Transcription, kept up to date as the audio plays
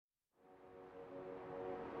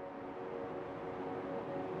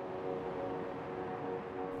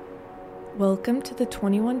Welcome to the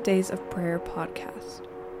 21 Days of Prayer podcast.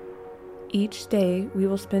 Each day we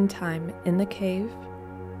will spend time in the cave,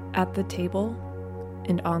 at the table,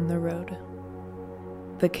 and on the road.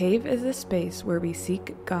 The cave is a space where we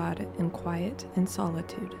seek God in quiet and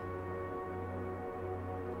solitude.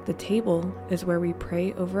 The table is where we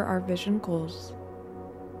pray over our vision goals,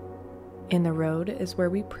 and the road is where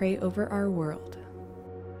we pray over our world.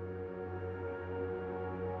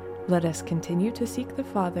 Let us continue to seek the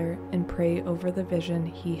Father and pray over the vision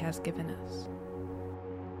He has given us.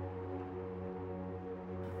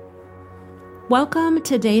 Welcome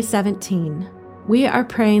to Day 17. We are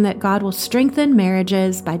praying that God will strengthen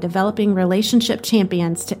marriages by developing relationship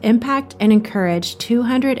champions to impact and encourage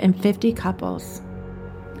 250 couples.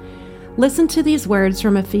 Listen to these words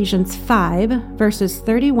from Ephesians 5, verses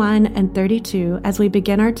 31 and 32 as we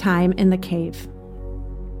begin our time in the cave.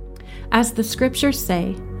 As the scriptures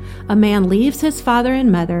say, a man leaves his father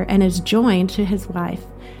and mother and is joined to his wife,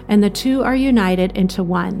 and the two are united into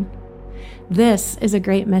one. This is a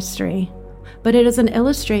great mystery, but it is an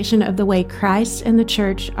illustration of the way Christ and the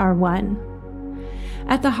church are one.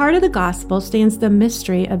 At the heart of the gospel stands the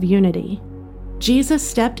mystery of unity. Jesus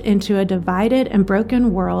stepped into a divided and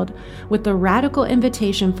broken world with the radical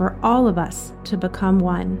invitation for all of us to become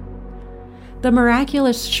one. The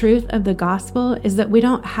miraculous truth of the gospel is that we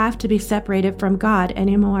don't have to be separated from God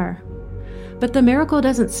anymore. But the miracle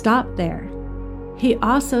doesn't stop there. He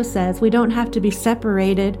also says we don't have to be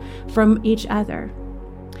separated from each other.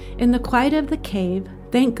 In the quiet of the cave,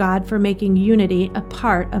 thank God for making unity a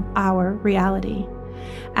part of our reality.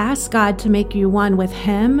 Ask God to make you one with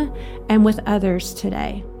Him and with others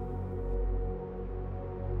today.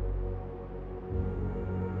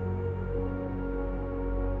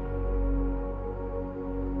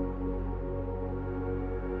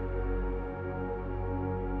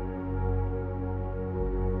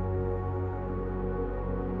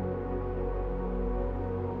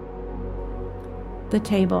 The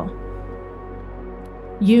table.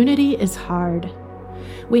 Unity is hard.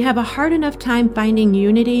 We have a hard enough time finding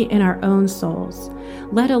unity in our own souls,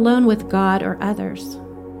 let alone with God or others.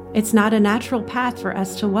 It's not a natural path for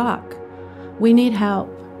us to walk. We need help.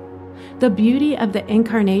 The beauty of the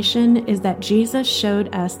incarnation is that Jesus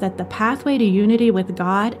showed us that the pathway to unity with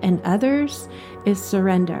God and others is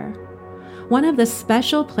surrender. One of the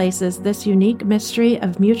special places this unique mystery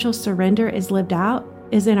of mutual surrender is lived out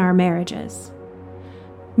is in our marriages.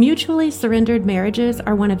 Mutually surrendered marriages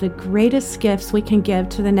are one of the greatest gifts we can give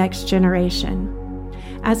to the next generation.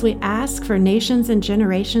 As we ask for nations and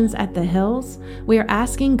generations at the Hills, we are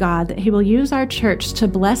asking God that He will use our church to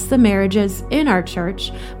bless the marriages in our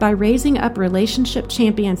church by raising up relationship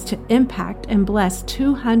champions to impact and bless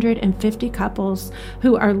 250 couples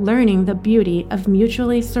who are learning the beauty of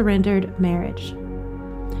mutually surrendered marriage.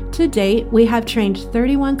 To date, we have trained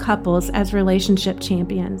 31 couples as relationship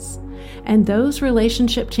champions. And those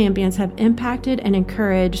relationship champions have impacted and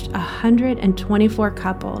encouraged 124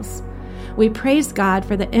 couples. We praise God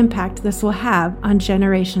for the impact this will have on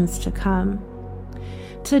generations to come.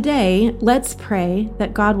 Today, let's pray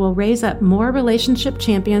that God will raise up more relationship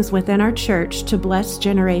champions within our church to bless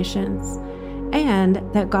generations, and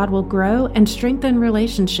that God will grow and strengthen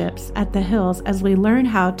relationships at the Hills as we learn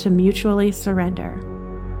how to mutually surrender.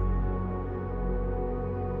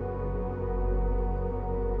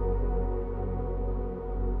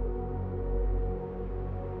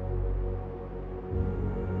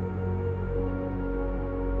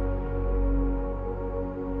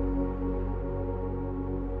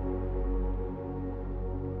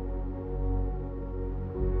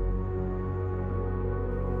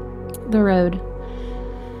 The road.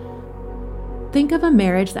 Think of a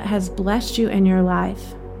marriage that has blessed you in your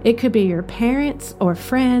life. It could be your parents or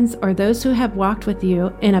friends or those who have walked with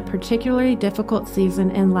you in a particularly difficult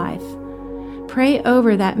season in life. Pray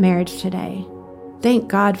over that marriage today. Thank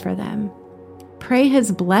God for them. Pray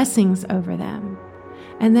His blessings over them.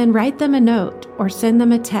 And then write them a note or send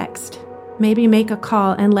them a text. Maybe make a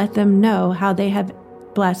call and let them know how they have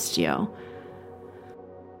blessed you.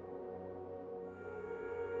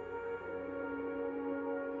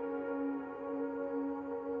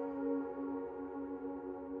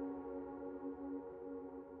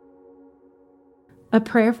 A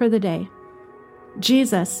prayer for the day.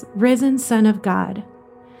 Jesus, risen Son of God,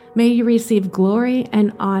 may you receive glory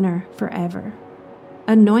and honor forever.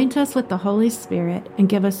 Anoint us with the Holy Spirit and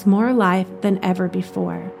give us more life than ever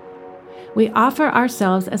before. We offer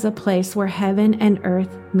ourselves as a place where heaven and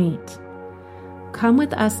earth meet. Come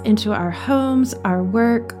with us into our homes, our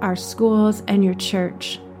work, our schools, and your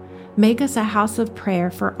church. Make us a house of prayer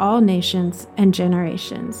for all nations and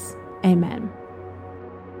generations. Amen.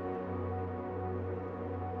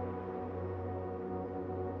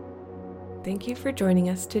 Thank you for joining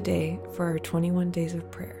us today for our 21 Days of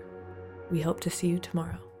Prayer. We hope to see you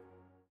tomorrow.